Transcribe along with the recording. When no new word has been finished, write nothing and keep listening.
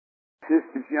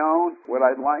Sister Joan, what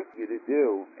I'd like you to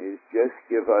do is just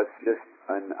give us just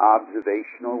an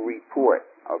observational report,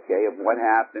 okay, of what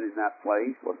happened in that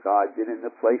place, what God did in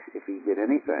the place, if He did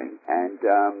anything, and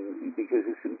because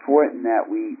it's important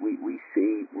that we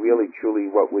see really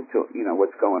truly what what's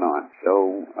going on.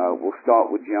 So we'll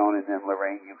start with Joan, and then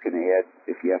Lorraine, you can add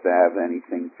if you have to have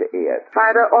anything to add.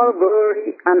 Father, all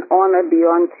glory and honor be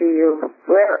unto you.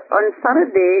 Well, on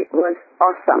Saturday was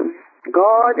awesome.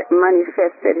 God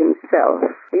manifested Himself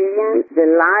in the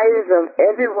lives of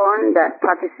everyone that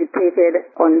participated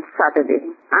on Saturday.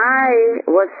 I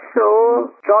was so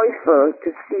joyful to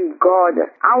see God,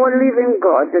 our living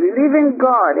God, the living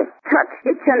God, touch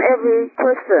each and every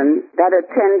person that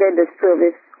attended the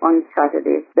service on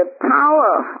Saturday. The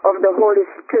power of the Holy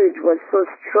Spirit was so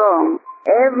strong.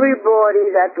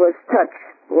 Everybody that was touched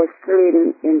was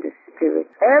slain in the Spirit.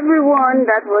 Everyone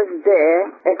that was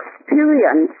there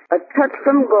experienced a touch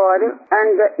from God, and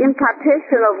the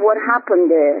impartation of what happened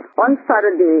there on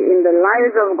Saturday in the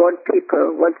lives of God's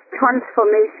people was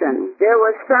transformation. There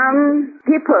were some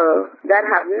people that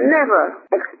have never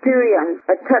experienced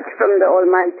a touch from the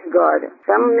Almighty God.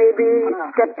 Some may be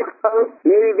skeptical,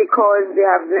 maybe because they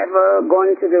have never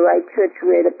gone to the right church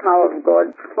where the power of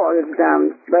God falls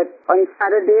down. But on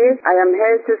Saturday, I am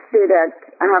here to say that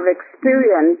I have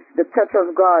experienced the touch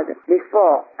of God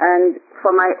before, and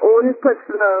for my own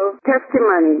personal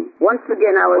testimony, once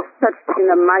again I was touched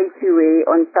in a mighty way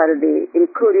on Saturday,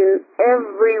 including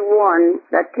everyone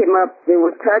that came up. They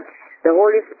were touched. The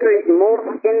Holy Spirit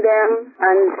moved in them,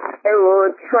 and there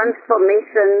was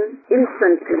transformation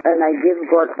instantly, and I give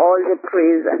God all the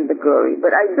praise and the glory.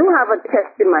 But I do have a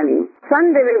testimony.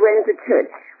 Sunday we went to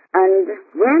church, and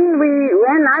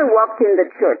when I walked in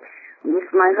the church with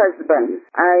my husband,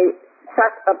 I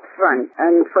sat up front,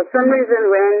 and for some reason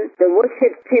when the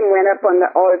worship team went up on the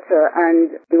altar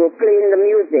and they were playing the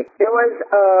music, there was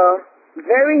a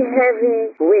very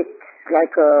heavy weight,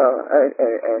 like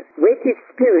a weighty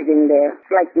spirit in there.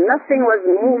 It's like nothing was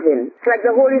moving. It's like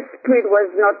the Holy Spirit was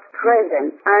not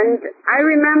present. And I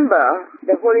remember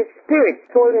the Holy Spirit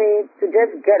told me to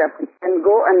just get up and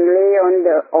go and lay on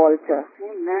the altar.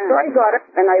 Amen. So I got up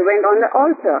and I went on the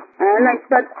altar, and I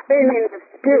started praying in the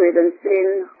Spirit and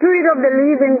saying, Spirit of the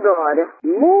living God,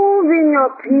 move in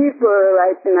your people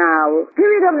right now.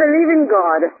 Spirit of the living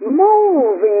God,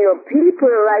 move in your people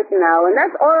right now. And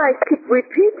that's all I keep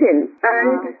repeating.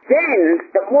 And then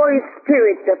the Holy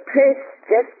Spirit, the place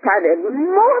just started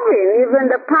moving. Even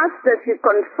the pastor, she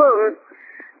confirmed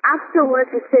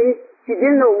afterwards, she said she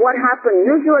didn't know what happened.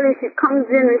 Usually she comes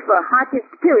in with a hearty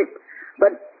spirit,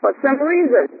 but for some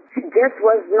reason she just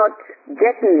was not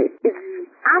getting it. It's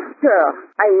after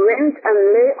I went and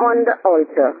lay on the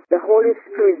altar, the Holy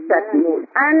Spirit started moving.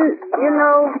 And,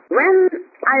 when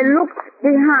I looked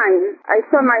behind, I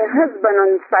saw my husband on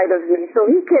the side of me, so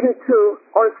he came to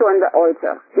also on the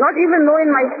altar. Not even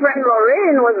knowing my friend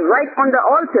Laurie was right on the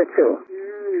altar too.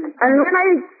 And when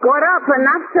I got up, and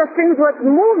after things was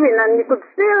moving, and you could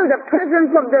feel the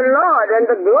presence of the Lord and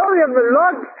the glory of the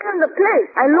Lord fill the place,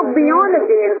 I looked beyond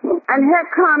again, and here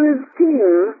comes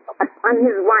Tim and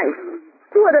his wife.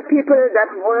 Two other people that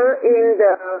were in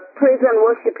the praise and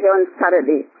worship here on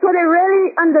Saturday. So they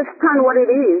really understand what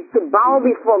it is to bow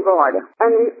before God.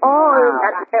 And we all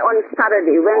on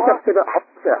Saturday went up to the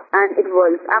altar. And it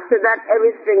was, after that,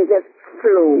 everything just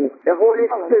flew. The Holy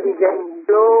Spirit just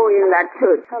flew in that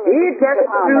church. He just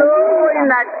flew in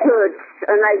that church.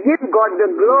 And I give God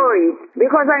the glory,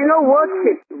 because I know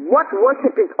worship, what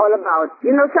worship is all about.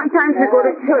 Sometimes we go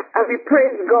to church and we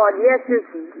praise God. Yes, it's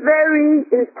very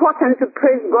important to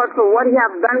praise God for what He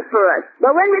has done for us.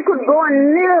 But when we could go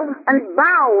and kneel and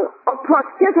bow or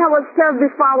prostrate ourselves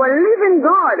before our living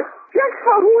God, just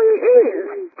for who He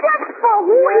is. Just for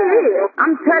who He is.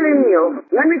 I'm telling you,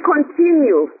 when we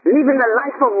continue living a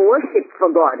life of worship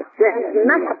for God, there is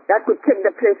nothing that could take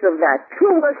the place of that.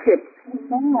 True worship,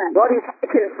 God is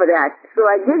taken for that. So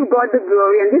I give God the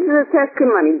glory, and this is a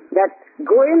testimony that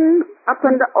going up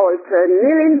on the altar,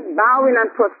 kneeling, bowing, and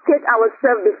prostrate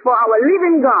ourselves before our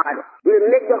living God will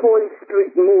make the Holy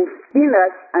Spirit move in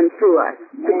us and through us.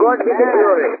 To God be the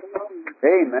glory.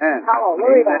 Amen.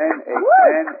 Hallelujah.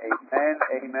 Amen. Amen.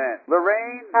 Amen.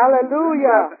 Lorraine.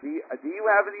 Hallelujah. Do you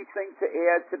have anything to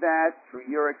add to that through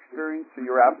your experience, through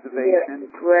your observation?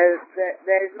 Yes. Well,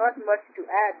 there is not much to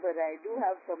add, but I do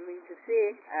have something to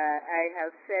say. I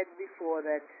have said before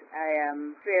that I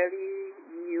am fairly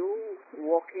new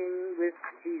walking with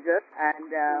Jesus,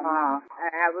 and I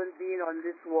haven't been on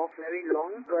this walk very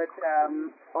long, but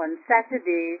on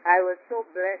Saturday I was so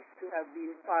blessed to have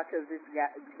been part of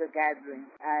the gathering. counseling,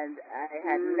 and I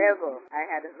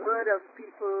had heard of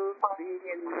people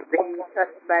being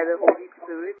touched by the Holy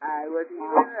Spirit. I was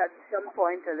even at some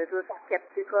point a little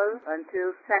skeptical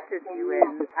until Saturday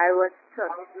when I was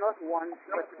touched, not once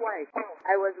but twice.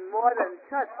 I was more than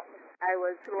touched. I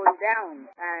was thrown down,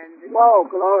 and Whoa,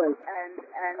 glory.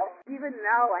 and even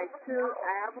now I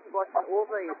haven't gotten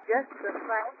over it. Just the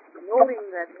fact knowing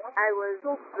that I was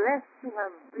so blessed to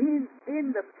have been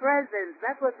in the presence.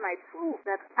 That was my proof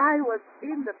that I was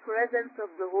in the presence of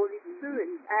the Holy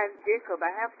Spirit. And Jacob, I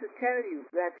have to tell you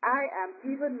that I am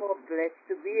even more blessed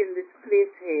to be in this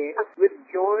place here with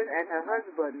Joan and her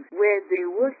husband, where they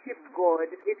worship God.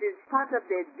 It is part of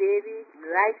their daily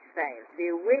lifestyle.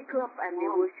 They wake up and they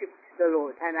worship the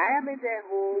Lord. And I am in their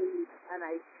home, and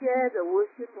I share the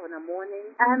worship on a morning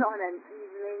and on an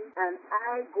evening, and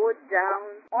I go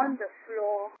down on the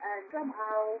floor, and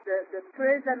somehow the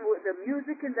praise and the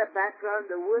music in the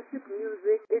background, the worship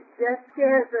music, it just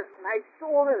scares my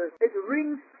soul. It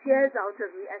rings tears out of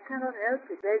me. I cannot help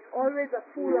it. There's always a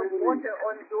pool of water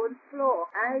on Joan's floor.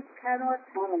 I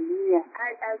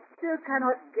still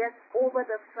cannot get over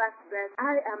the fact that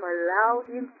I am allowed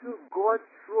into God's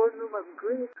throne room of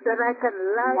grace, that I can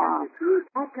lie at his feet.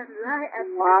 I can lie at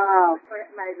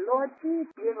my Lord's feet,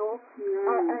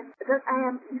 and that I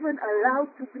am even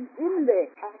allowed to be in there.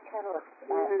 I cannot.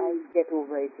 I get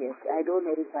over it yet. I don't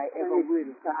know if I ever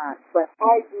will. But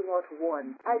I do not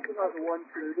want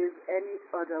to live any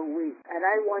other way. And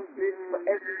I want this for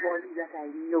everybody that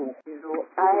I know.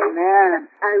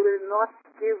 I will not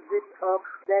give this up.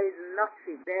 There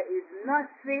is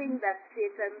nothing that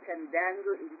Satan can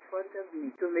dangle in front of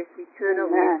me to make me turn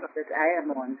away from that I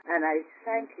am on. And I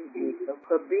thank you, Jacob,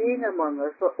 for being among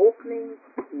us, for opening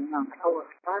our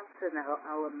hearts and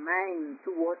our minds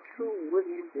to what true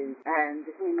worship is. And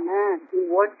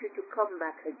we want you to come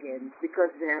back again,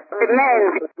 because there are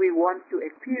others we want to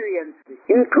experience this.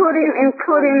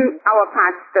 Including our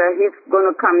pastor. He's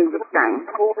going to come this time.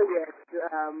 Oh, yes.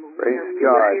 Praise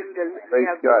God.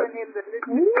 Praise God.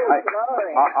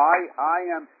 I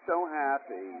am so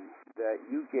happy that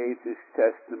you gave this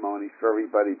testimony for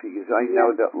everybody, because I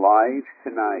know that lives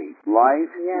tonight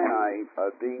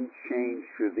are being changed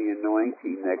through the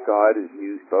anointing that God has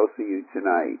used both of you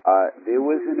tonight. There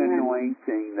was an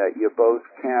anointing that you're both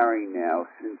carrying now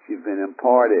since you've been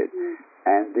imparted.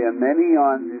 And there are many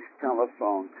on this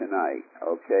telephone tonight,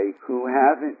 who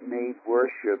haven't made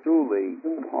worship truly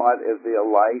part of their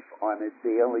life on a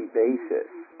daily basis.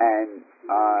 And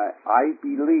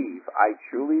I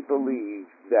truly believe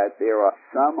that there are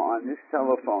some on this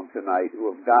telephone tonight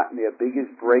who have gotten their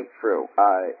biggest breakthrough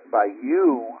by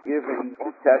you giving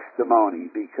a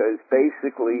testimony, because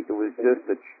basically it was just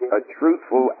a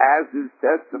truthful as-is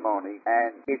testimony,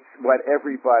 and it's what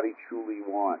everybody truly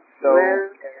wants. So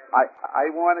I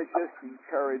want to just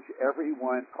encourage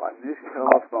everyone on this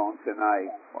telephone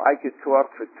tonight. I could talk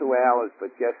for 2 hours,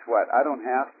 but guess what? I don't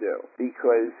have to,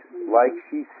 because like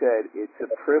she said, it's a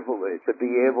privilege to be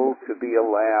able to be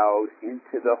allowed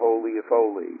into the Holy of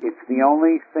Holies. It's the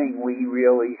only thing we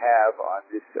really have on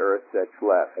this earth that's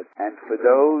left. And for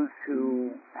those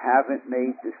who haven't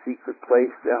made the secret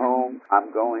place their home,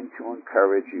 I'm going to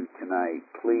encourage you tonight.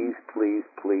 Please, please,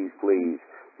 please, please.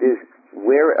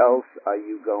 Where else are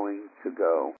you going to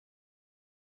go?